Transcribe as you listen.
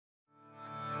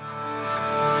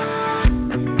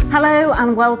Hello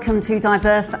and welcome to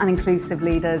Diverse and Inclusive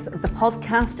Leaders, the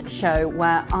podcast show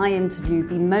where I interview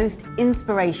the most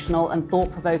inspirational and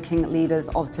thought-provoking leaders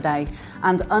of today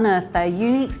and unearth their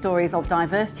unique stories of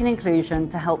diversity and inclusion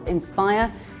to help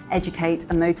inspire, educate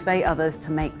and motivate others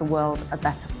to make the world a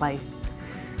better place.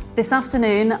 This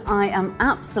afternoon, I am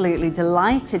absolutely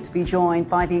delighted to be joined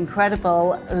by the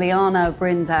incredible Lianna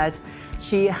Brinded.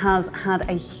 She has had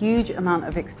a huge amount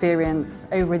of experience,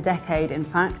 over a decade in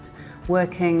fact,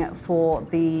 working for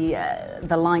the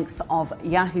likes of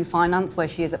Yahoo Finance, where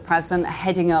she is at present,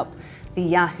 heading up the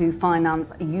Yahoo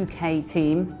Finance UK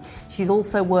team. She's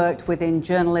also worked within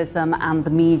journalism and the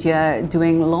media,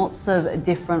 doing lots of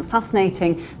different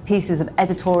fascinating pieces of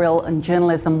editorial and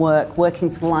journalism work, working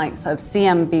for the likes of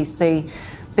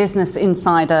CNBC, Business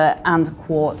Insider and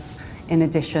Quartz in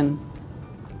addition.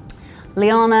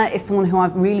 Lianna is someone who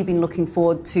I've really been looking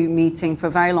forward to meeting for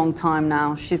a very long time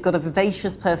now. She's got a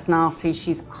vivacious personality,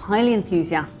 she's highly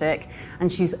enthusiastic, and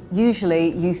she's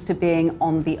usually used to being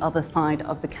on the other side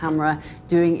of the camera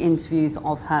doing interviews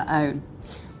of her own.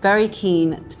 Very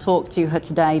keen to talk to her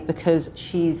today because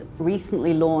she's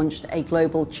recently launched a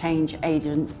Global Change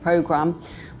Agents program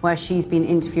where she's been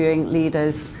interviewing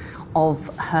leaders of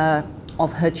her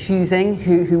choosing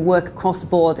who work across the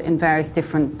board in various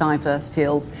different diverse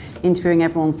fields, interviewing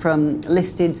everyone from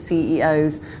listed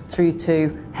CEOs through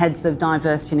to heads of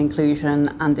diversity and inclusion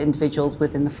and individuals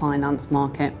within the finance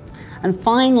market. And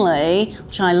finally,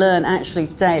 which I learned actually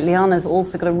today, Lianna's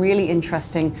also got a really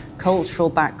interesting cultural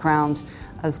background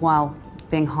as well,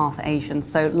 being half Asian.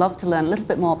 So love to learn a little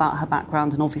bit more about her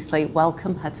background and obviously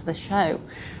welcome her to the show.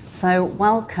 So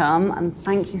welcome and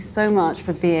thank you so much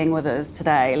for being with us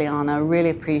today, Lianna. I really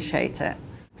appreciate it.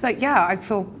 So yeah, I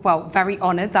feel, very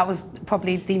honoured. That was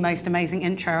probably the most amazing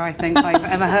intro I think I've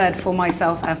ever heard for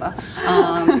myself ever,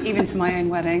 even to my own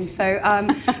wedding. So,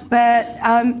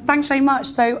 thanks very much.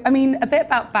 So, a bit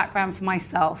about background for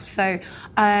myself. So,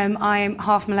 I'm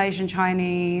half Malaysian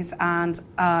Chinese and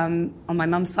on my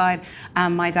mum's side,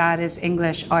 and my dad is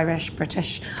English, Irish,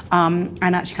 British, and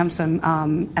actually comes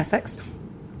from Essex.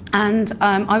 And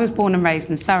I was born and raised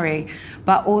in Surrey,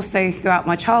 but also throughout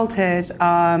my childhood,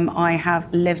 I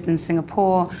have lived in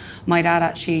Singapore. My dad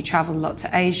actually travelled a lot to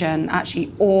Asia, and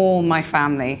actually all my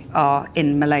family are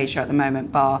in Malaysia at the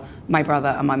moment, bar my brother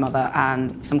and my mother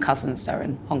and some cousins that are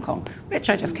in Hong Kong, which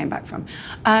I just came back from.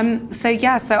 So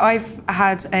I've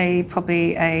had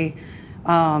probably a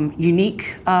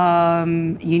unique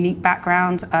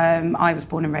background. I was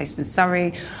born and raised in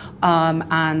Surrey,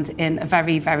 and in a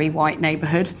very, very white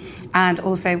neighbourhood, and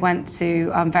also went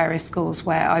to various schools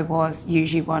where I was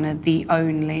usually one of the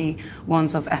only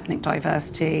ones of ethnic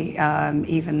diversity,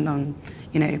 even on,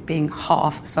 being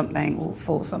half something or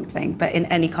for something, but in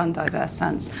any kind of diverse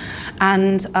sense.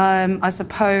 And I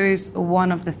suppose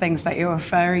one of the things that you're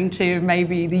referring to,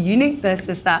 maybe the uniqueness,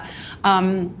 is that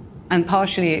and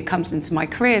partially it comes into my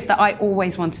career, is that I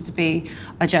always wanted to be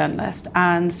a journalist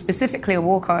and specifically a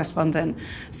war correspondent.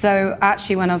 So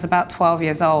actually when I was about 12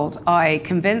 years old, I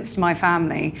convinced my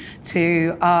family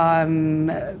to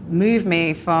move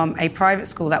me from a private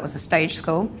school that was a stage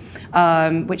school,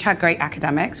 which had great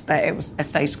academics, but it was a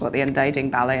stage school at the end of the day, doing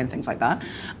ballet and things like that,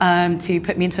 to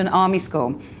put me into an army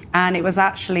school. And it was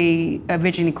actually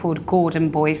originally called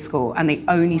Gordon Boys School, and they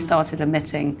only started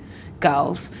admitting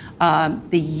girls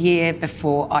the year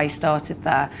before I started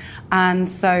there. And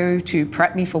so to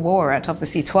prep me for war at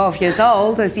obviously 12 years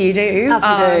old, as you do.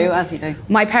 As you do.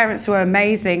 My parents were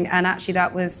amazing, and actually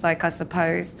that was I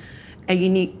suppose, a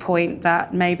unique point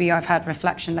that maybe I've had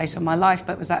reflection later in my life,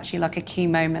 but was actually like a key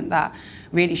moment that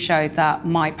really showed that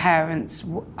my parents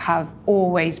have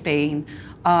always been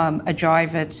a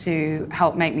driver to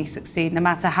help make me succeed, no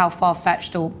matter how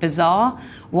far-fetched or bizarre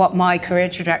what my career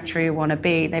trajectory will want to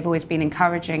be. They've always been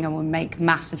encouraging and will make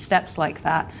massive steps like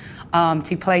that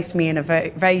to place me in a very,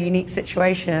 very unique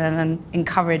situation and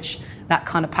encourage that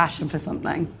kind of passion for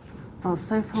something. That's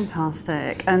so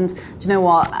fantastic. And do you know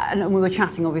what? And we were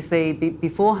chatting, obviously,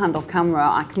 beforehand off camera.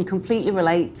 I can completely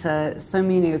relate to so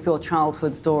many of your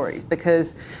childhood stories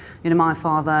because, my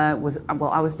father was,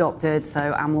 I was adopted,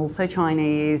 so I'm also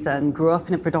Chinese and grew up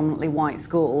in a predominantly white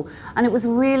school. And it was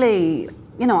really,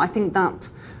 I think that,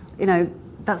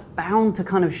 that's bound to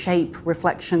kind of shape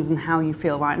reflections and how you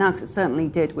feel right now, because it certainly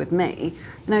did with me.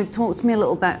 Talk to me a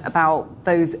little bit about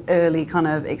those early kind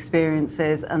of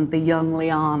experiences and the young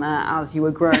Lianna as you were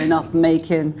growing up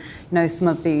making, some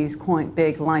of these quite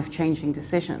big life-changing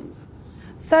decisions.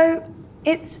 So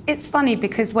It's funny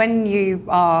because when you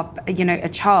are, a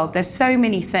child, there's so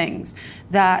many things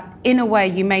that in a way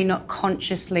you may not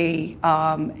consciously,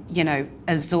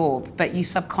 absorb, but you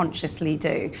subconsciously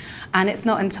do. And it's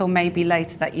not until maybe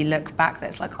later that you look back that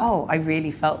it's like, oh, I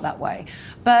really felt that way.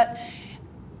 But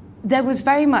there was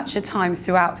very much a time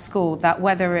throughout school that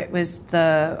whether it was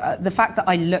the fact that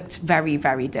I looked very,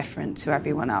 very different to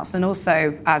everyone else, and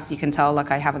also, as you can tell, like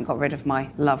I haven't got rid of my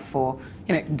love for,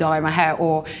 dyeing my hair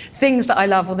or things that I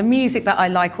love or the music that I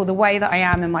like or the way that I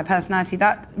am in my personality,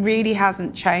 that really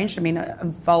hasn't changed. I mean, it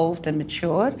evolved and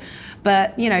matured.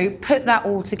 But, put that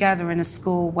all together in a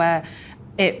school where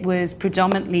it was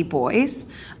predominantly boys,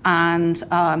 and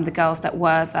the girls that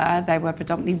were there, they were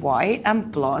predominantly white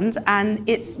and blonde. And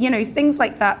it's, things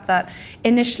like that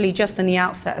initially, just in the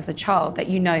outset as a child, that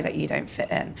that you don't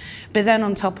fit in. But then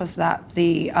on top of that,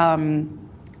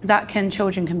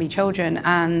 children can be children,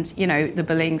 and, the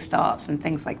bullying starts and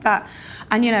things like that.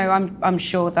 And, I'm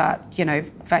sure that,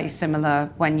 very similar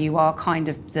when you are kind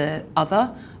of the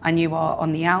other and you are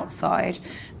on the outside,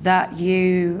 that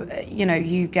you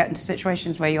get into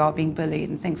situations where you are being bullied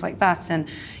and things like that. And,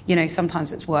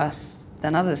 sometimes it's worse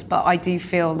than others. But I do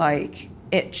feel like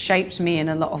it shaped me in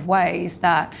a lot of ways,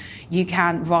 that you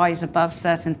can rise above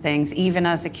certain things, even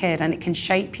as a kid, and it can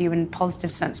shape you in a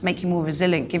positive sense, make you more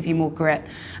resilient, give you more grit.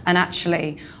 And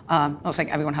actually, not saying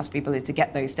everyone has to be bullied to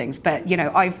get those things, but,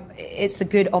 it's a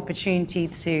good opportunity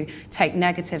to take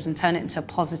negatives and turn it into a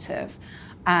positive.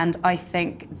 And I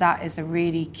think that is a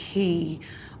really key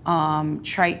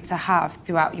trait to have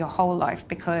throughout your whole life,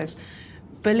 because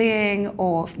bullying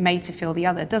or made to feel the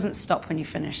other doesn't stop when you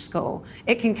finish school.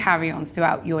 It can carry on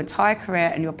throughout your entire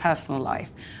career and your personal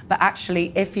life. But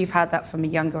actually, if you've had that from a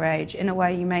younger age, in a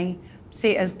way you may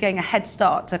see it as getting a head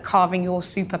start to carving your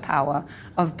superpower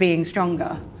of being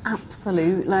stronger.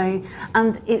 Absolutely.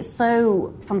 And it's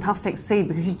so fantastic to see,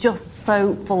 because you're just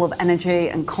so full of energy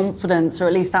and confidence, or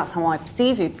at least that's how I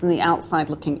perceive you from the outside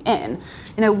looking in.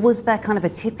 Was there kind of a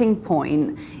tipping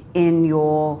point in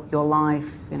your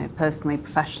life, personally,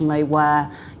 professionally, where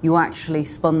you actually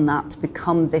spun that to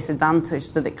become this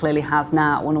advantage that it clearly has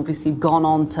now, and obviously you've gone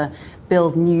on to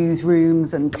build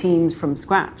newsrooms and teams from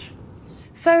scratch?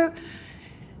 So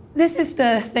this is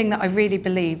the thing that I really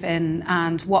believe in,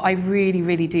 and what I really,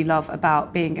 really do love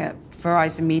about being at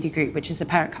Verizon Media Group, which is a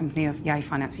parent company of Yahoo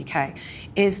Finance UK,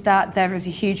 is that there is a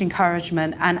huge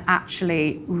encouragement, and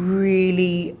actually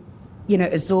really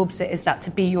absorbs it, is that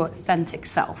to be your authentic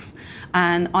self.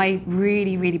 And I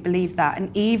really, really believe that.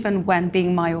 And even when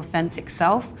being my authentic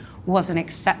self wasn't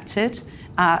accepted,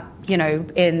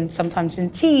 sometimes in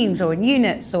teams or in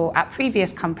units or at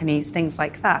previous companies, things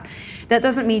like that, that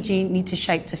doesn't mean you need to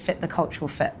shape to fit the cultural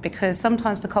fit, because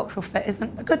sometimes the cultural fit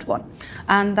isn't a good one,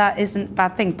 and that isn't a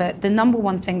bad thing. But the number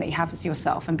one thing that you have is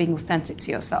yourself, and being authentic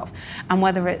to yourself. And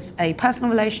whether it's a personal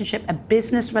relationship, a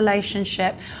business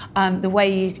relationship, the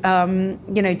way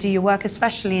you do your work,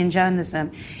 especially in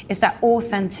journalism, is that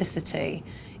authenticity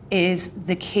is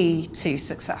the key to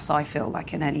success, I feel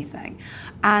like, in anything.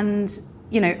 And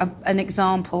an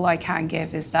example I can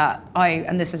give is that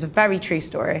and this is a very true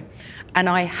story, and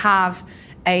I have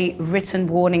a written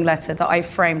warning letter that I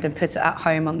framed and put it at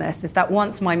home on this, is that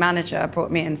once my manager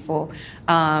brought me in for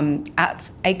at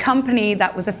a company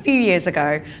that was a few years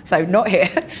ago, so not here,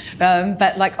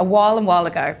 but like a while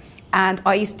ago, and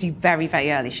I used to do very,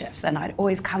 very early shifts, and I'd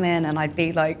always come in and I'd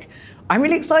be like, I'm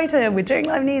really excited, we're doing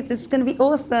live news, this is going to be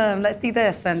awesome, let's do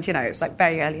this. And, it's like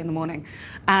very early in the morning.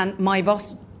 And my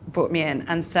boss brought me in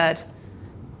and said,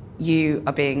 you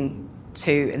are being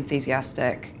too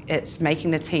enthusiastic. It's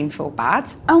making the team feel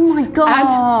bad. Oh my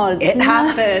God. And it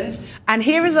happened. And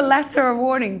here is a letter of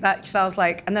warning that, so I was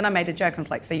like, and then I made a joke. I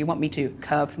was like, so you want me to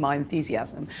curb my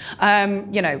enthusiasm?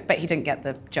 But he didn't get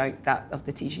the joke of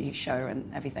the TV show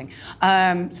and everything.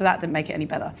 So that didn't make it any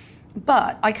better.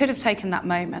 But I could have taken that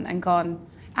moment and gone,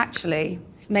 actually,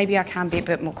 maybe I can be a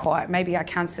bit more quiet. Maybe I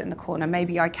can sit in the corner.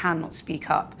 Maybe I cannot speak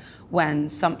up when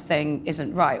something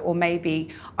isn't right. Or maybe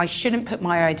I shouldn't put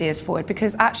my ideas forward,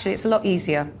 because actually it's a lot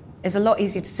easier. It's a lot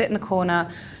easier to sit in the corner,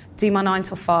 do my 9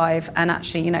 till 5, and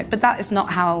actually, but that is not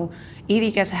how either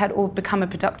you get ahead or become a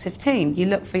productive team. You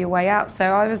look for your way out.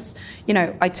 So I was,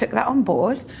 I took that on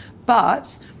board,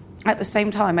 but at the same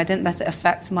time, I didn't let it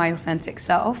affect my authentic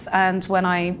self. And when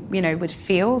I, would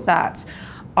feel that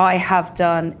I have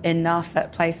done enough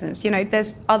at places,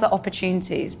 there's other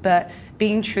opportunities, but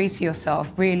being true to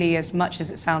yourself, really, as much as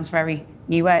it sounds very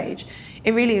new age,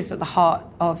 it really is at the heart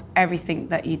of everything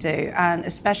that you do. And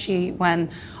especially when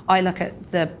I look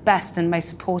at the best and most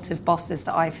supportive bosses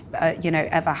that I've,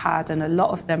 ever had, and a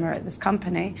lot of them are at this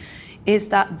company, is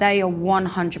that they are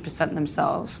 100%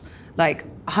 themselves. like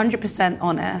 100%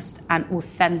 honest and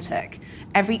authentic.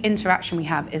 Every interaction we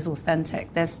have is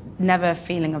authentic. There's never a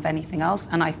feeling of anything else.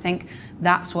 And I think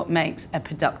that's what makes a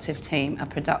productive team, a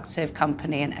productive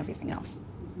company, and everything else.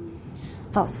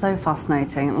 That's so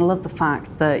fascinating. And I love the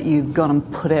fact that you've gone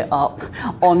and put it up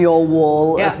on your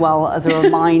wall as well as a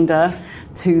reminder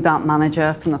to that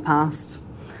manager from the past.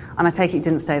 And I take it you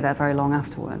didn't stay there very long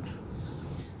afterwards.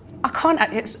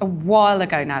 It's a while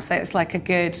ago now, so it's like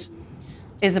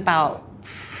is about,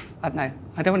 I don't know,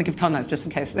 I don't want to give timelines just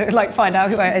in case they like find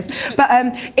out who it is. But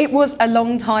it was a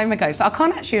long time ago, so I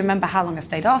can't actually remember how long I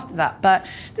stayed after that. But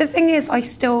the thing is,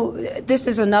 this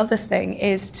is another thing,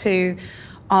 is to,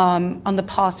 on the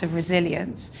part of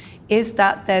resilience, is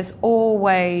that there's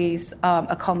always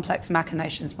a complex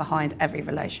machinations behind every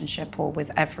relationship or with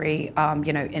every,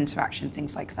 interaction,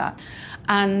 things like that.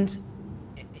 And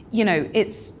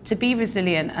it's to be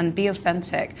resilient and be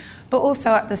authentic, but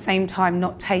also at the same time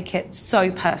not take it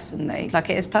so personally. Like,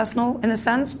 it is personal in a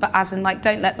sense, but as in, like,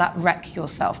 don't let that wreck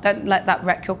yourself. Don't let that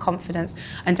wreck your confidence,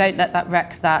 and don't let that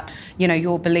wreck that,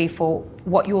 your belief or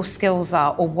what your skills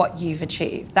are or what you've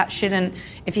achieved. That shouldn't,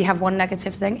 if you have one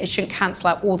negative thing, it shouldn't cancel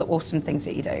out all the awesome things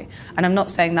that you do. And I'm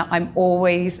not saying that I'm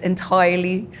always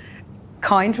entirely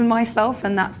kind with myself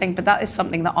and that thing, but that is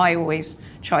something that I always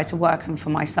try to work on for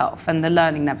myself, and the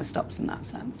learning never stops in that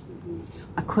sense.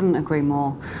 I couldn't agree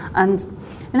more. And,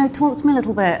 talk to me a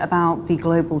little bit about the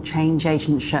Global Change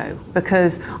Agent show,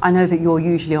 because I know that you're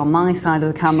usually on my side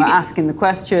of the camera asking the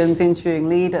questions, interviewing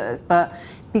leaders, but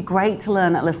it'd be great to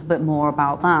learn a little bit more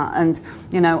about that. And,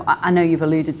 I know you've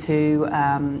alluded to,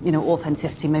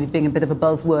 authenticity maybe being a bit of a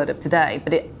buzzword of today,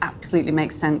 but it absolutely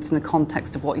makes sense in the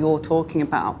context of what you're talking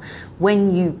about.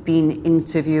 When you've been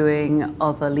interviewing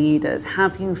other leaders,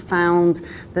 have you found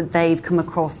that they've come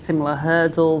across similar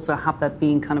hurdles, or have there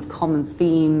been kind of common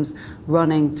themes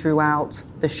running throughout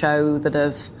the show that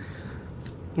have,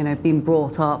 been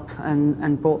brought up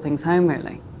and brought things home,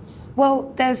 really?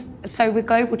 Well, so with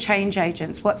Global Change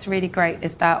Agents, what's really great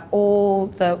is that all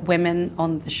the women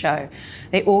on the show,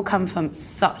 they all come from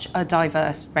such a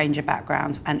diverse range of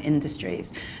backgrounds and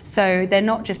industries. So they're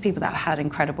not just people that have had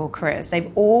incredible careers. They've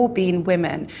all been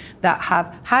women that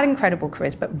have had incredible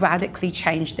careers, but radically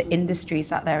changed the industries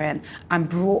that they're in and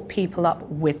brought people up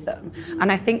with them.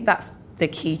 And I think that's the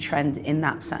key trend in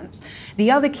that sense.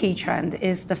 The other key trend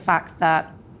is the fact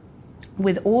that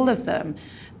with all of them,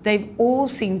 they've all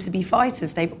seemed to be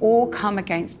fighters. They've all come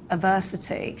against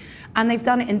adversity, and they've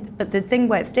done it but the thing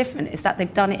where it's different is that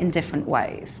they've done it in different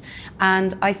ways.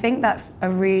 And I think that's a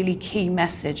really key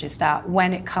message, is that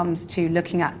when it comes to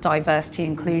looking at diversity,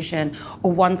 inclusion,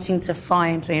 or wanting to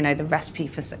find, the recipe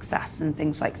for success and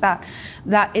things like that,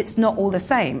 that it's not all the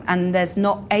same. And there's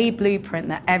not a blueprint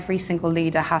that every single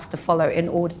leader has to follow in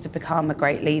order to become a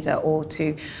great leader or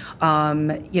to,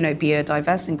 be a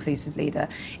diverse, inclusive leader.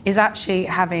 Is actually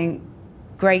having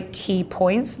great key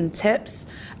points and tips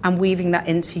and weaving that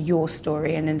into your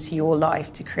story and into your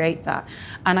life to create that.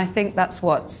 And I think that's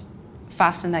what's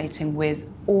fascinating with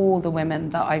all the women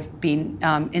that I've been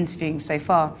interviewing so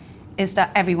far, is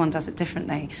that everyone does it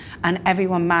differently, and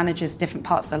everyone manages different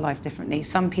parts of their life differently.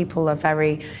 Some people are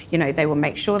very, they will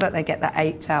make sure that they get that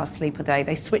 8 hours sleep a day.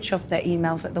 They switch off their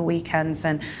emails at the weekends,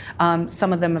 and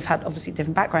some of them have had obviously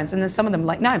different backgrounds, and then some of them are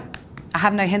like, no, I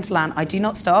have no hinterland, I do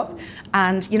not stop.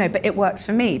 And, but it works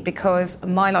for me because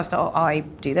my lifestyle, I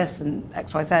do this and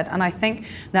X, Y, Z. And I think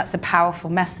that's a powerful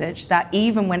message, that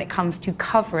even when it comes to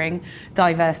covering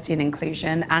diversity and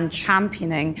inclusion and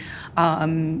championing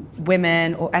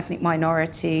women or ethnic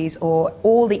minorities or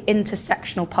all the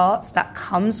intersectional parts that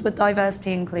comes with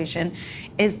diversity and inclusion,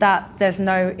 is that there's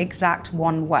no exact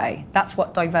one way. That's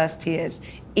what diversity is.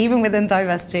 Even within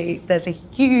diversity, there's a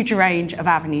huge range of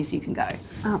avenues you can go.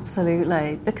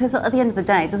 Absolutely, because at the end of the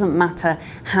day, it doesn't matter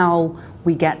how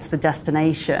we get to the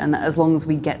destination as long as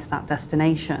we get to that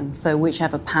destination. So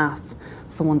whichever path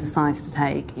someone decides to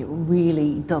take, it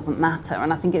really doesn't matter.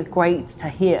 And I think it's great to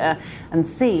hear and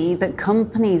see that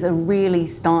companies are really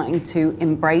starting to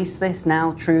embrace this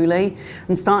now, truly,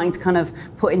 and starting to kind of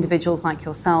put individuals like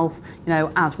yourself,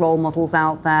 as role models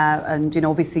out there. And,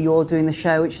 obviously you're doing the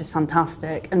show, which is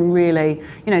fantastic, and really,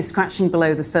 scratching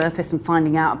below the surface and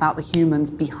finding out about the humans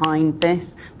behind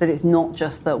this, that it's not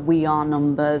just that we are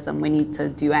numbers and we need to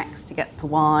do X to get to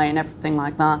Y and everything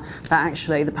like that, that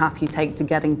actually the path you take to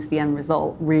getting to the end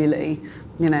result, really,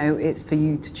 it's for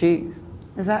you to choose.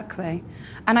 Exactly.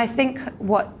 And I think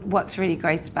what's really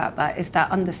great about that is that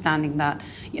understanding that,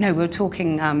 we're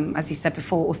talking, as you said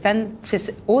before,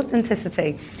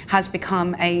 authenticity has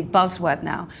become a buzzword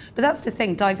now. But that's the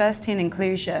thing, diversity and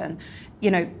inclusion,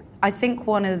 I think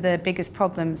one of the biggest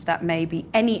problems that maybe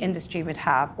any industry would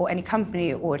have, or any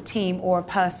company or a team or a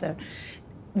person,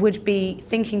 would be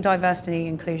thinking diversity and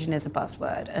inclusion is a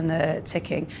buzzword and a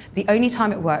ticking. The only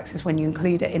time it works is when you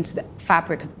include it into the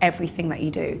fabric of everything that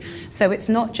you do. So it's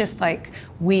not just like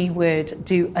we would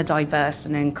do a diverse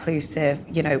and inclusive,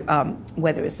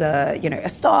 whether it's a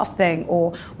staff thing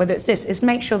or whether it's this, is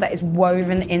make sure that it's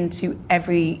woven into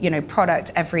every,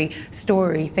 product, every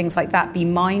story, things like that. Be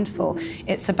mindful.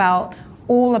 It's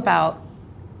all about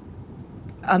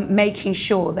making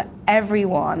sure that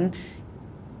everyone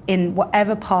in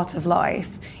whatever part of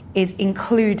life is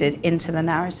included into the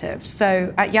narrative.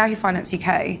 So at Yahoo Finance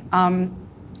UK,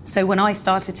 so when I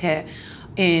started here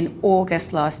in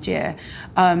August last year,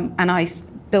 and I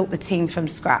built the team from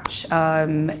scratch,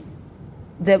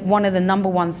 one of the number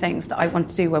one things that I wanted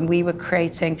to do when we were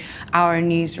creating our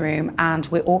newsroom, and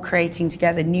we're all creating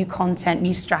together new content,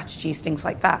 new strategies, things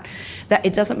like that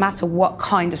it doesn't matter what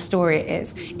kind of story it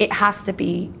is, it has to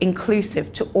be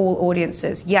inclusive to all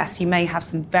audiences. Yes, you may have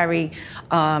some very,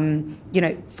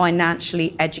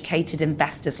 financially educated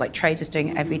investors like traders doing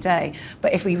it every day,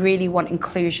 but if we really want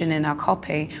inclusion in our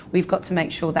copy, we've got to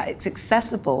make sure that it's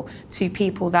accessible to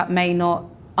people that may not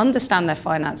understand their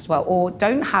finance well or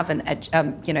don't have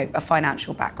a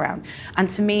financial background. And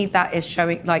to me, that is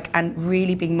showing and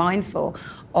really being mindful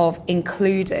of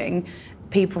including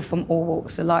people from all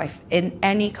walks of life in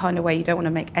any kind of way. You don't want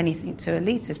to make anything too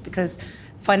elitist, because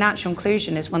financial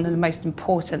inclusion is one of the most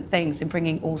important things in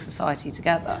bringing all society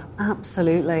together.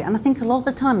 Absolutely. And I think a lot of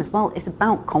the time as well, it's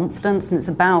about confidence, and it's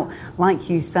about, like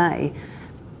you say,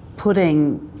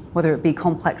 putting, whether it be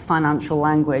complex financial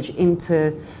language,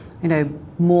 into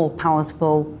more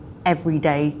palatable,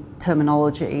 everyday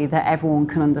terminology that everyone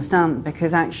can understand.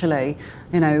 Because actually,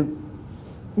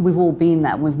 we've all been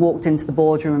there. We've walked into the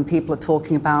boardroom and people are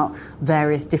talking about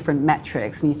various different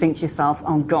metrics, and you think to yourself,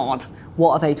 oh God,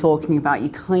 what are they talking about? You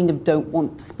kind of don't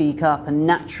want to speak up, and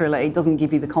naturally it doesn't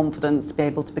give you the confidence to be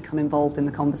able to become involved in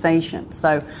the conversation.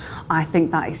 So I think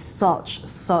that is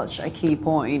such a key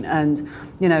point. And,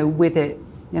 with it,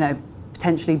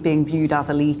 potentially being viewed as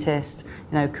elitist,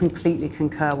 completely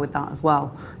concur with that as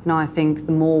well. I think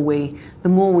the more we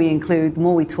include, the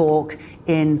more we talk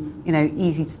in,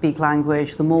 easy to speak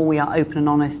language, the more we are open and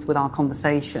honest with our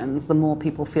conversations, the more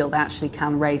people feel they actually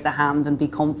can raise a hand and be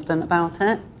confident about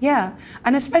it. Yeah,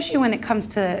 and especially when it comes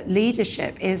to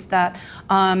leadership, is that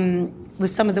with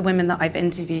some of the women that I've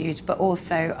interviewed, but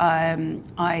also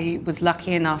I was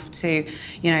lucky enough to,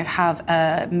 have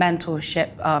a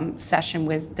mentorship session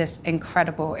with this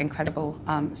incredible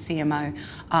CMO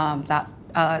that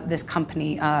this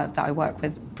company that I work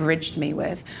with bridged me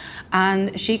with.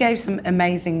 And she gave some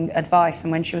amazing advice.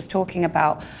 And when she was talking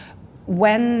about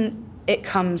when it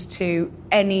comes to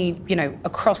any,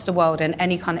 across the world in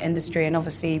any kind of industry, and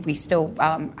obviously we still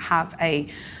have a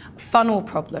funnel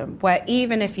problem where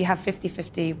even if you have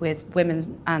 50-50 with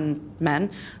women and men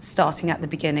starting at the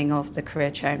beginning of the career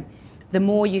chain, the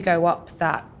more you go up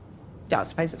that, I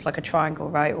suppose it's like a triangle,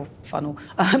 right, or funnel.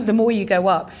 The more you go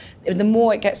up, the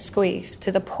more it gets squeezed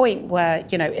to the point where,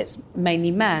 it's mainly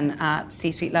men at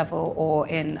C-suite level or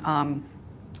in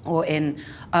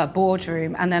a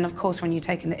boardroom. And then, of course, when you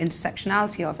take in the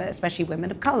intersectionality of it, especially women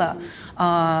of colour,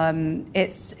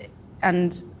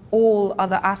 and all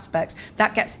other aspects,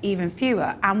 that gets even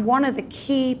fewer. And one of the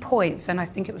key points, and I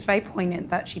think it was very poignant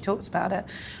that she talked about it,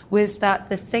 was that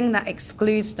the thing that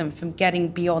excludes them from getting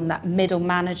beyond that middle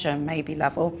manager maybe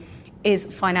level is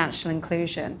financial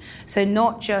inclusion. So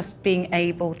not just being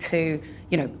able to,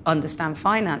 understand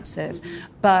finances,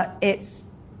 but it's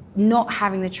not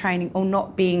having the training or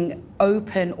not being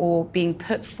open or being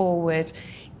put forward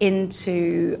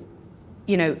into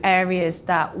areas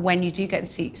that when you do get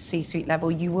to C-suite level,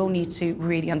 you will need to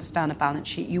really understand a balance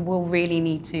sheet. You will really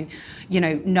need to,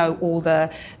 know all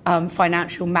the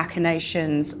financial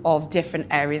machinations of different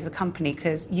areas of the company,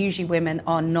 because usually women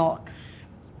are not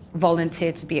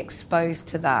volunteered to be exposed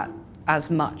to that as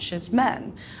much as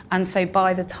men. And so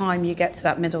by the time you get to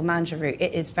that middle manager route,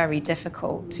 it is very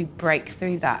difficult to break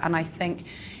through that. And I think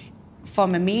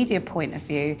from a media point of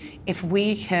view, if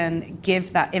we can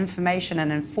give that information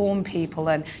and inform people,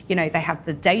 and they have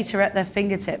the data at their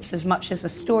fingertips as much as a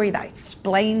story that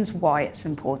explains why it's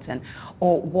important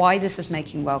or why this is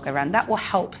making well go round, that will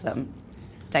help them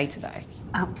day to day.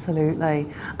 Absolutely.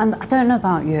 And I don't know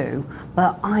about you,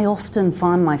 but I often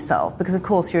find myself, because of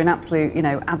course you're an absolute,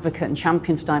 advocate and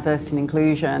champion for diversity and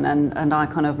inclusion, and I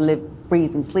kind of live,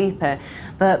 breathe and sleep it,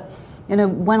 that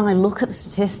when I look at the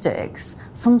statistics,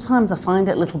 sometimes I find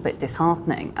it a little bit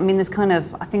disheartening. I mean, there's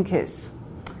I think it's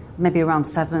maybe around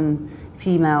 7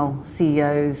 female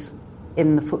CEOs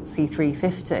in the FTSE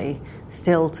 350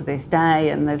 still to this day,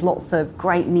 and there's lots of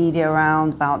great media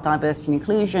around about diversity and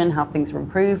inclusion, how things are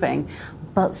improving,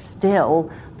 but still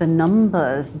the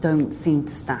numbers don't seem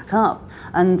to stack up.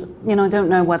 And I don't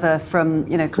know whether from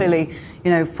clearly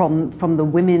from the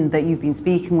women that you've been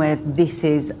speaking with, this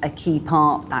is a key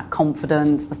part, that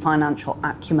confidence, the financial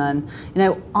acumen.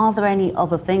 Are there any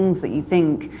other things that you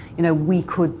think we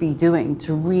could be doing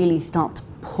to really start to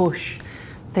push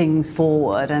things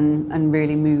forward and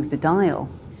really move the dial?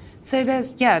 So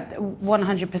there's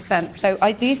 100%. So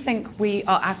I do think we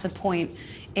are at a point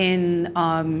in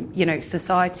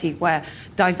society where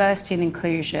diversity and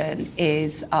inclusion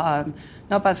is not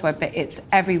a buzzword, but it's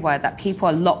everywhere, that people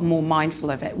are a lot more mindful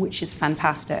of it, which is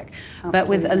fantastic. Absolutely. But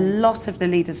with a lot of the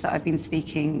leaders that I've been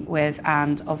speaking with,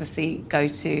 and obviously go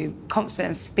to conferences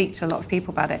and speak to a lot of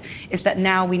people about it, is that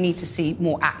now we need to see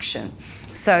more action.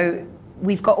 So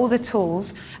we've got all the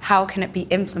tools. How can it be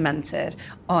implemented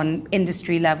on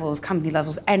industry levels, company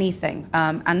levels, anything?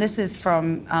 And this is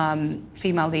from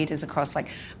female leaders across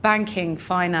like banking,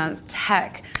 finance,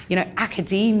 tech,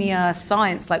 academia,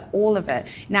 science, like all of it.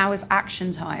 Now is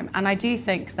action time. And I do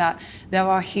think that there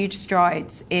are huge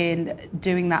strides in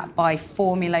doing that by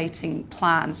formulating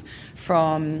plans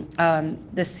from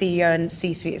the CEO and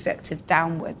C-suite executive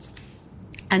downwards.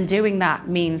 And doing that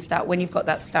means that when you've got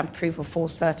that stamp approval for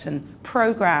certain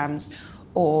programs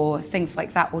or things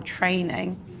like that, or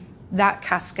training, that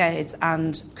cascades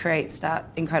and creates that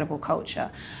incredible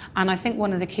culture. And I think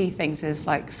one of the key things is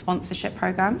like sponsorship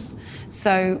programs.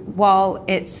 So while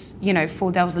it's,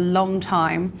 there was a long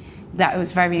time that it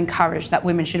was very encouraged that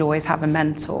women should always have a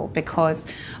mentor because,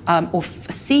 or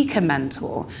seek a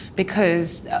mentor,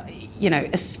 because,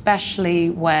 especially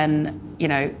when,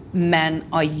 men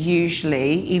are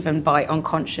usually, even by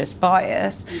unconscious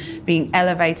bias, being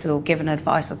elevated or given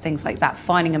advice or things like that,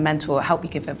 finding a mentor will help you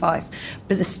give advice.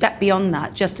 But the step beyond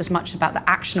that, just as much about the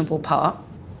actionable part,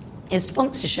 is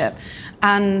sponsorship.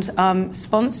 And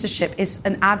sponsorship is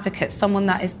an advocate, someone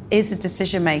that is a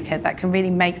decision maker that can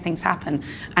really make things happen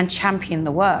and champion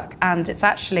the work. And it's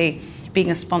actually,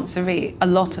 being a sponsoree, a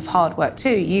lot of hard work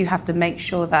too. You have to make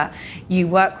sure that you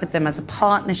work with them as a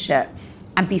partnership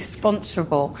and be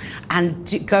sponsorable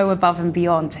and go above and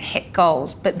beyond to hit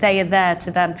goals. But they are there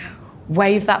to then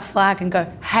wave that flag and go,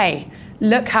 hey,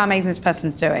 look how amazing this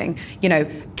person's doing.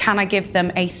 Can I give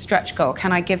them a stretch goal?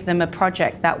 Can I give them a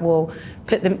project that will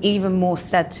put them even more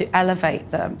stead to elevate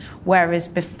them? Whereas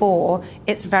before,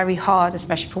 it's very hard,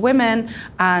 especially for women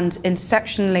and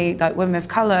intersectionally, like women of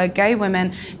color, gay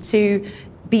women, to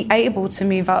be able to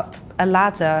move up a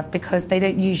ladder because they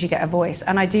don't usually get a voice.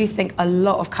 And I do think a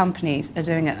lot of companies are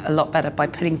doing it a lot better by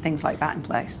putting things like that in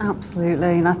place.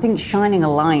 Absolutely. And I think shining a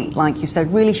light, like you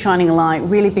said, really shining a light,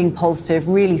 really being positive,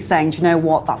 really saying, do you know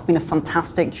what, that's been a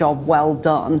fantastic job, well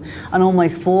done, and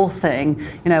almost forcing,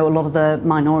 a lot of the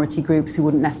minority groups who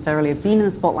wouldn't necessarily have been in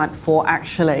the spotlight before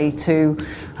actually to,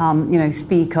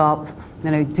 speak up,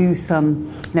 do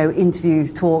some,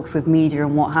 interviews, talks with media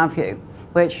and what have you.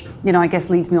 Which, I guess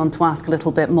leads me on to ask a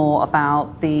little bit more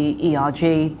about the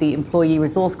ERG, the Employee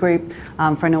Resource Group,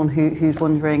 for anyone who's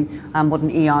wondering what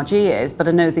an ERG is. But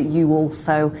I know that you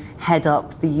also head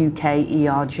up the UK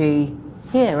ERG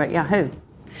here at Yahoo.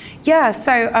 Yeah,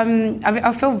 so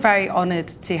I feel very honoured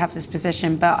to have this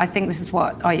position, but I think this is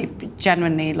what I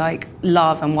genuinely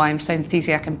love and why I'm so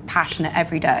enthusiastic and passionate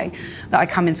every day that I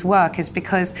come into work, is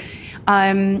because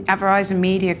at Verizon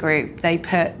Media Group, they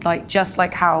put, just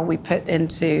like how we put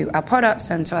into our products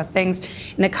and to our things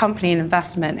in the company and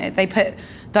investment, they put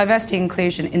diversity and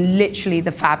inclusion in literally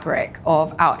the fabric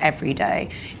of our everyday.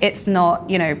 It's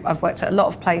not, I've worked at a lot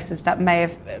of places that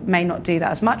may not do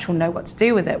that as much or know what to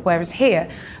do with it. Whereas here,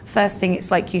 first thing,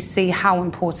 it's like you see how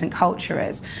important culture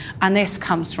is. And this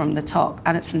comes from the top,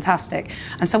 and it's fantastic.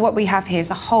 And so what we have here is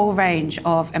a whole range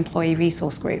of employee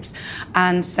resource groups.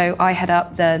 And so I head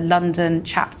up the London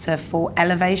chapter for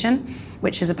Elevation,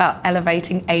 which is about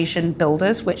elevating Asian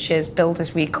builders, which is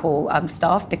builders we call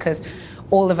staff, because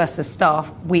all of us as staff,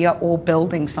 we are all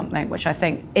building something, which I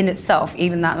think in itself,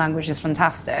 even that language is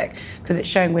fantastic, because it's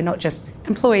showing we're not just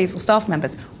employees or staff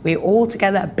members, we're all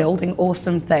together building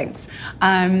awesome things.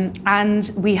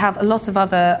 And we have a lot of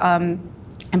other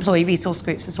employee resource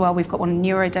groups as well. We've got one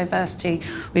neurodiversity,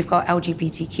 we've got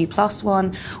LGBTQ plus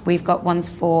one, we've got ones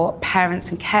for parents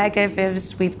and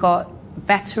caregivers, we've got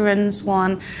veterans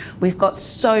one, we've got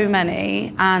so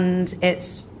many, and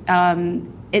it's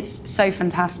so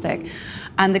fantastic.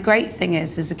 And the great thing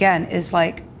is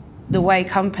the way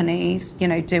companies,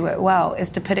 do it well is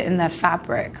to put it in their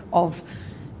fabric of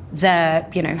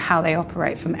how they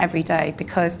operate from every day,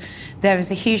 because there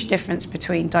is a huge difference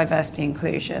between diversity and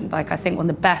inclusion. Like, I think one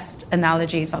of the best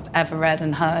analogies I've ever read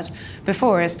and heard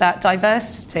before is that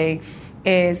diversity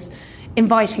is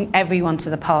inviting everyone to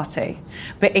the party,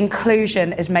 but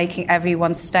inclusion is making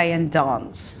everyone stay and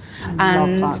dance. I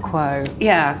love that quote.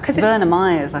 Yeah, because it's Verna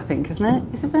Myers, I think, isn't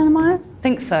it? Is it Verna Myers? I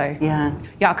think so. Yeah.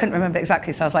 Yeah, I couldn't remember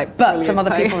exactly, so I was like, but some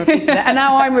other people repeated it, and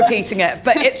now I'm repeating it.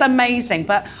 But it's amazing.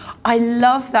 But I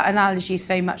love that analogy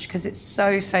so much because it's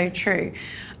so, so true.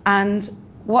 And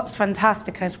what's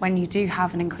fantastic is when you do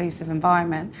have an inclusive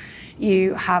environment,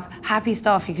 you have happy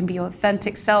staff, you can be your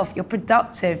authentic self, you're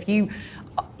productive, you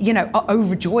are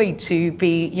overjoyed to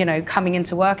be, coming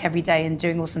into work every day and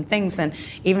doing awesome things. And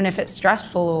even if it's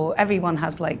stressful or everyone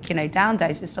has down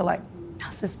days, it's still like,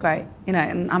 this is great,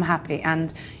 and I'm happy.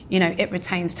 And, it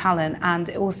retains talent. And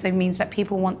it also means that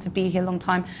people want to be here a long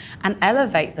time and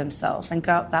elevate themselves and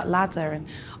go up that ladder. And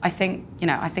I think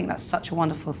that's such a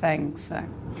wonderful thing. So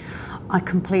I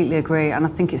completely agree, and I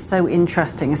think it's so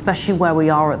interesting, especially where we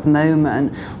are at the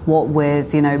moment, what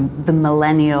with, the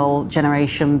millennial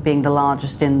generation being the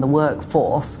largest in the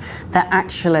workforce, that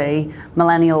actually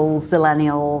millennials,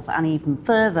 zillennials, and even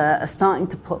further are starting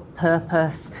to put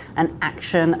purpose and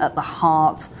action at the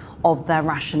heart of their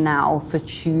rationale for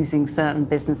choosing certain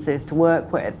businesses to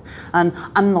work with. And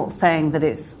I'm not saying that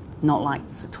it's not like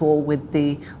this at all with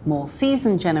the more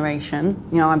seasoned generation.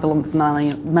 I belong to the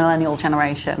millennial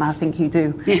generation. I think you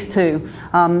do too.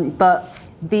 But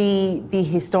the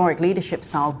historic leadership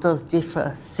style does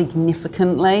differ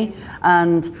significantly.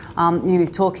 And he was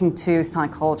talking to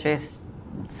psychologist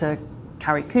Sir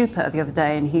Carrie Cooper the other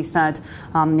day, and he said,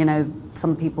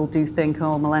 some people do think,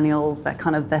 millennials,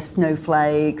 they're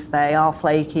snowflakes, they are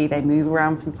flaky, they move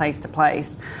around from place to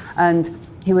place. And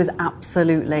he was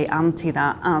absolutely anti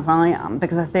that, as I am,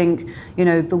 because I think,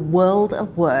 the world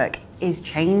of work is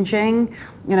changing.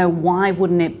 Why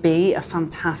wouldn't it be a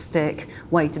fantastic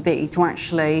way to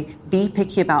actually be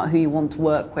picky about who you want to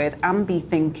work with and be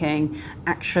thinking,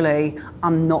 actually,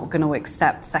 I'm not going to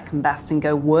accept second best and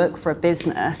go work for a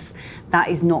business that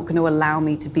is not going to allow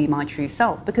me to be my true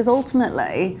self, because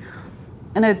ultimately,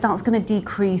 that's going to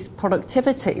decrease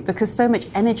productivity, because so much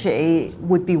energy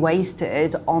would be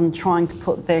wasted on trying to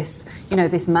put this,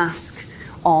 this mask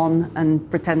on and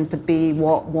pretend to be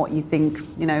what you think,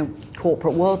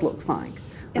 corporate world looks like.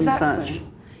 Exactly. And such.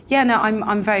 Yeah, no,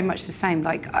 I'm very much the same.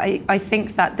 Like, I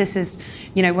think that this is,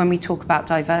 when we talk about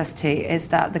diversity, is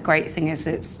that the great thing is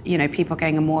it's, people are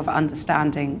getting a more of an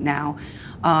understanding now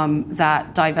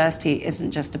that diversity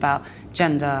isn't just about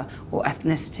gender or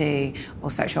ethnicity or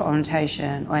sexual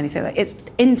orientation or anything like that. It's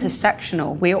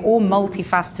intersectional. We are all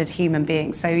multifaceted human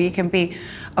beings. So you can be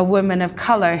a woman of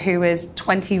colour who is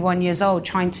 21 years old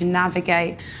trying to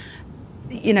navigate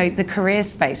the career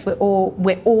space. We're all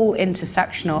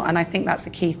intersectional, and I think that's a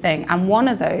key thing. And one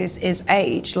of those is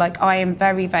age. Like, I am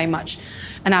very, very much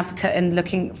an advocate in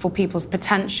looking for people's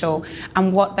potential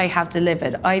and what they have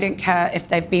delivered. I don't care if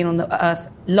they've been on the earth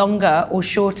longer or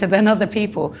shorter than other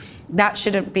people. That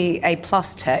shouldn't be a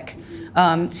plus tick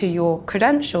to your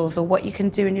credentials or what you can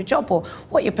do in your job or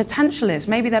what your potential is.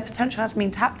 Maybe their potential hasn't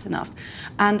been tapped enough.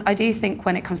 And I do think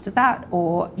when it comes to that,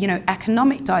 or,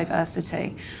 economic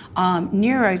diversity,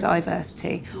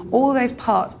 neurodiversity, all those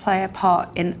parts play a part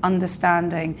in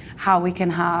understanding how we can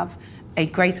have a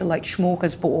greater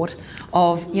smorgasbord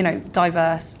of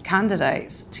diverse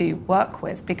candidates to work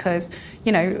with, because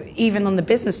even on the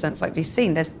business sense, like we've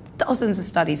seen, there's dozens of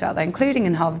studies out there, including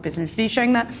in Harvard Business Review,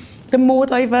 showing that the more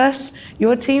diverse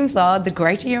your teams are, the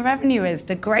greater your revenue is,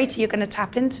 the greater you're going to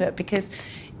tap into it. Because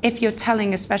if you're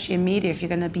telling, especially in media, if you're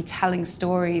going to be telling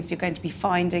stories, you're going to be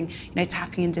finding,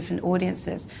 tapping in different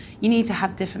audiences, you need to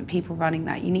have different people running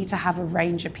that. You need to have a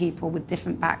range of people with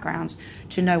different backgrounds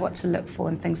to know what to look for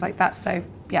and things like that. So,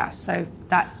 so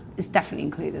that is definitely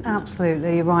included.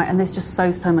 Absolutely, you're right. And there's just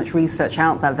so much research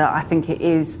out there that I think it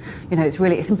is,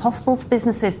 it's impossible for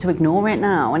businesses to ignore it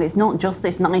now. And it's not just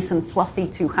this nice and fluffy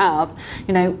to have,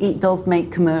 it does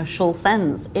make commercial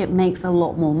sense. It makes a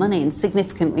lot more money, and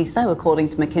significantly so, according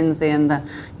to McKinsey and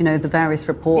the various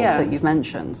reports that you've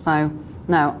mentioned. So,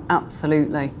 no,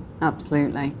 absolutely.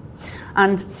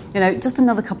 And, just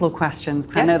another couple of questions,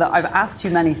 because I know that I've asked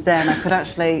you many today, and I could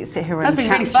actually sit here and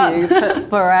chat to you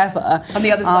forever. On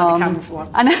the other side of the camera for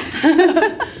once.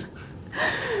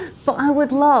 But I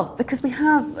would love, because we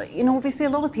have, obviously a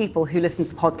lot of people who listen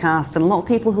to the podcast, and a lot of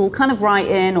people who will kind of write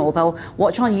in, or they'll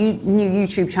watch our new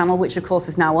YouTube channel, which of course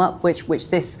is now up, which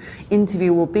this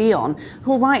interview will be on,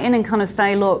 who'll write in and kind of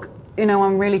say, look,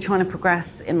 I'm really trying to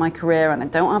progress in my career and I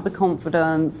don't have the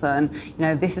confidence and,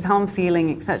 this is how I'm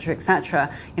feeling, etc.,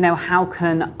 etc. How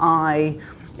can I,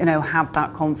 have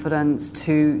that confidence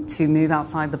to move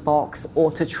outside the box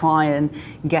or to try and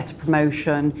get a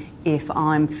promotion if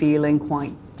I'm feeling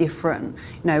quite different?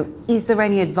 Is there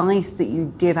any advice that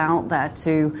you give out there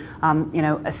to,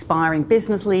 aspiring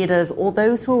business leaders or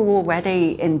those who are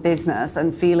already in business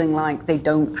and feeling like they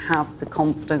don't have the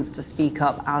confidence to speak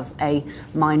up as a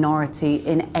minority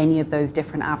in any of those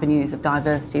different avenues of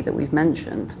diversity that we've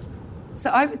mentioned? So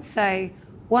I would say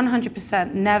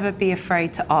 100% never be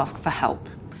afraid to ask for help.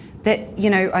 That,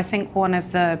 I think one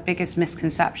of the biggest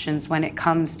misconceptions when it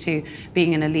comes to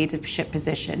being in a leadership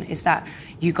position is that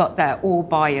you got there all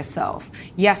by yourself.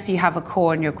 Yes, you have a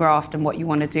core and your graft and what you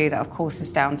want to do, that of course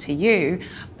is down to you,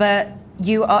 but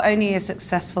you are only as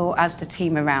successful as the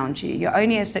team around you. You're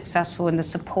only as successful in the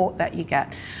support that you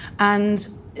get. And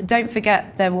don't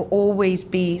forget, there will always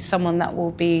be someone that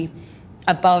will be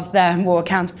above them or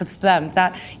accountable to them,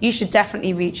 that you should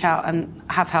definitely reach out and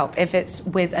have help. If it's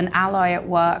with an ally at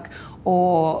work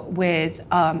or with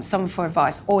someone for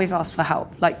advice, always ask for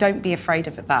help. Don't be afraid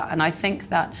of that. And I think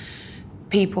that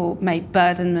people may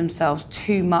burden themselves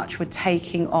too much with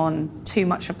taking on too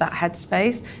much of that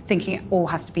headspace, thinking it all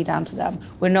has to be down to them.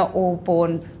 We're not all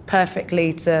born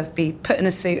perfectly to be put in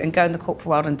a suit and go in the corporate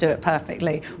world and do it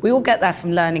perfectly. We all get there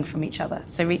from learning from each other.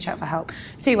 So reach out for help.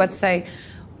 2, I'd say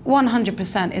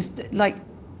 100% is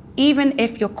even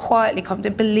if you're quietly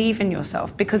confident, believe in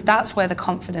yourself, because that's where the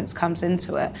confidence comes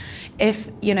into it. If,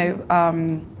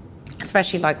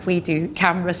 especially we do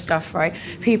camera stuff, right?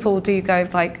 People do go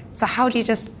so how do you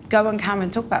just go on camera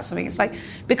and talk about something? It's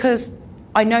because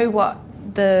I know what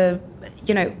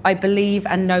I believe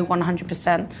and know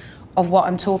 100% of what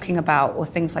I'm talking about or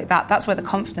things like that. That's where the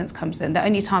confidence comes in. The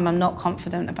only time I'm not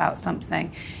confident about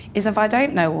something is if I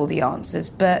don't know all the answers,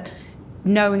 but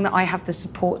knowing that I have the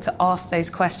support to ask those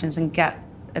questions and get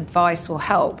advice or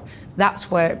help,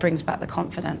 that's where it brings back the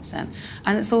confidence in.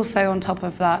 And it's also on top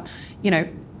of that,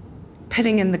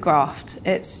 putting in the graft.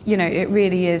 It's, it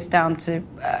really is down to,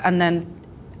 and then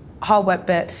hard work,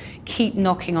 but keep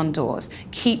knocking on doors,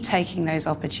 keep taking those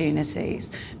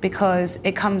opportunities, because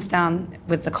it comes down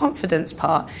with the confidence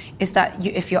part, is that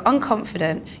if you're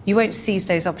unconfident, you won't seize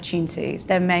those opportunities.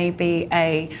 There may be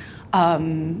a,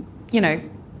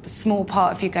 small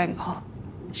part of you going, oh,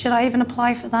 should I even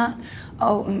apply for that?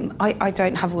 Oh, I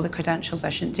don't have all the credentials, I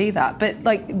shouldn't do that. But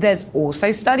there's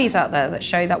also studies out there that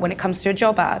show that when it comes to a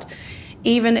job ad,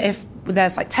 even if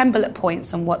there's 10 bullet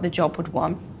points on what the job would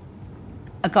want,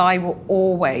 a guy will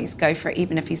always go for it,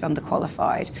 even if he's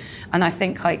underqualified. And I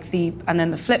think and then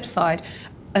the flip side,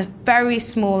 a very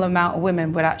small amount of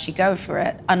women would actually go for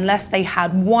it unless they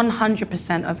had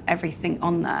 100% of everything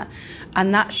on there.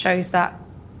 And that shows that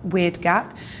weird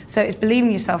gap. So it's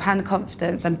believing yourself, having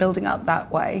confidence and building up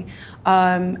that way.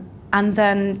 And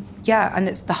then, and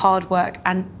it's the hard work,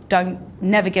 and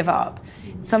never give up.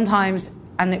 Sometimes,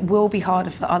 and it will be harder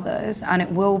for others, and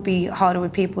it will be harder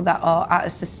with people that are at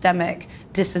a systemic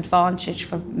disadvantage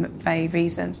for very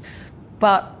reasons.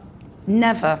 But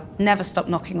never stop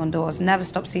knocking on doors, never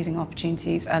stop seizing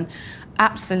opportunities, and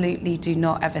absolutely do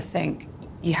not ever think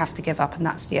you have to give up and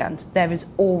that's the end. There is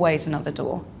always another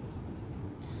door.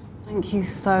 Thank you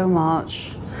so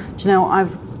much.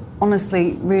 I've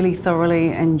honestly really thoroughly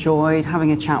enjoyed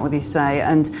having a chat with you today,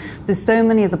 and there's so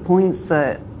many of the points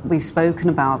that we've spoken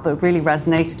about that really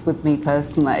resonated with me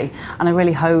personally, and I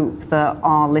really hope that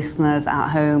our listeners at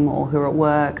home or who are at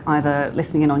work, either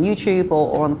listening in on YouTube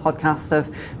or on the podcast,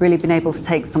 have really been able to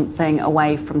take something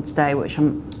away from today, which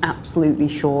I'm absolutely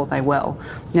sure they will.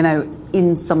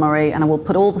 In summary, and I will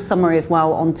put all the summary as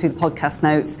well onto the podcast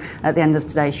notes at the end of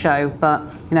today's show, but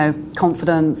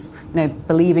confidence,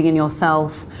 believing in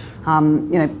yourself,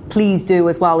 please do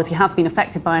as well, if you have been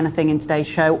affected by anything in today's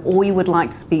show or you would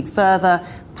like to speak further,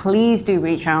 please do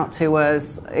reach out to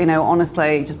us.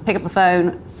 Honestly, just pick up the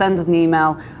phone, send us an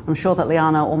email. I'm sure that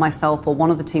Lianna or myself or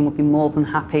one of the team would be more than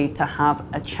happy to have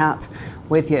a chat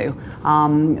with you.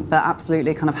 But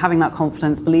absolutely kind of having that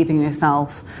confidence, believing in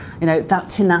yourself, that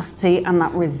tenacity and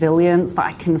that resilience that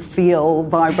I can feel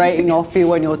vibrating off you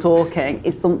when you're talking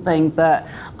is something that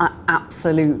I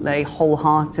absolutely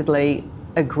wholeheartedly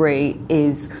agree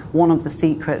is one of the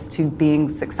secrets to being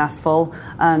successful.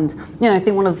 And I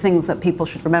think one of the things that people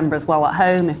should remember as well at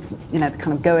home, if they're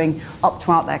kind of going up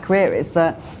throughout their career, is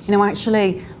that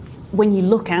actually when you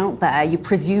look out there, you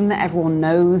presume that everyone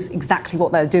knows exactly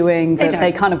what they're doing, that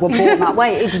they kind of were born that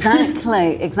way.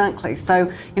 Exactly. So,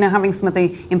 having some of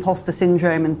the imposter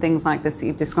syndrome and things like this that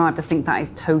you've described, I think that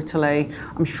is totally,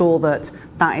 I'm sure that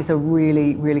is a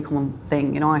really, really common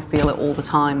thing. I feel it all the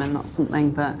time, and that's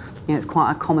something that, it's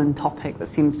quite a common topic that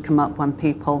seems to come up when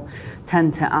people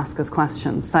tend to ask us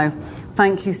questions. So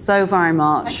thank you so very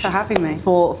much. Thanks for having me.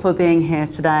 For being here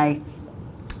today.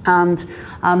 And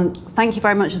thank you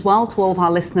very much as well to all of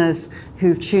our listeners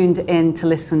who've tuned in to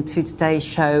listen to today's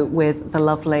show with the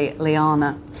lovely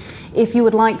Lianna. If you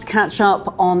would like to catch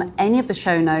up on any of the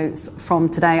show notes from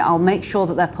today, I'll make sure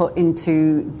that they're put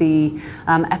into the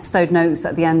episode notes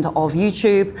at the end of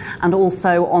YouTube and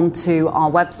also onto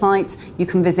our website. You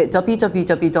can visit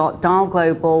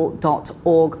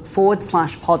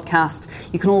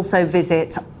www.dialglobal.org/podcast. You can also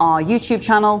visit our YouTube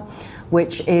channel,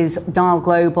 which is Dial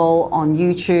Global on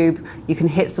YouTube. You can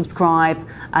hit subscribe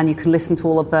and you can listen to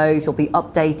all of those. You'll be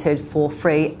updated for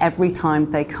free every time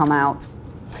they come out.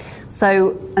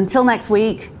 So until next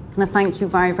week, I'm going to thank you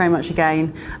very, very much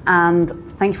again. And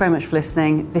thank you very much for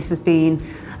listening. This has been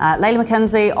Layla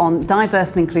Mackenzie on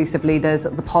Diverse and Inclusive Leaders,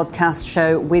 the podcast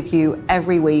show with you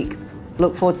every week.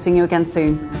 Look forward to seeing you again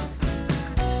soon.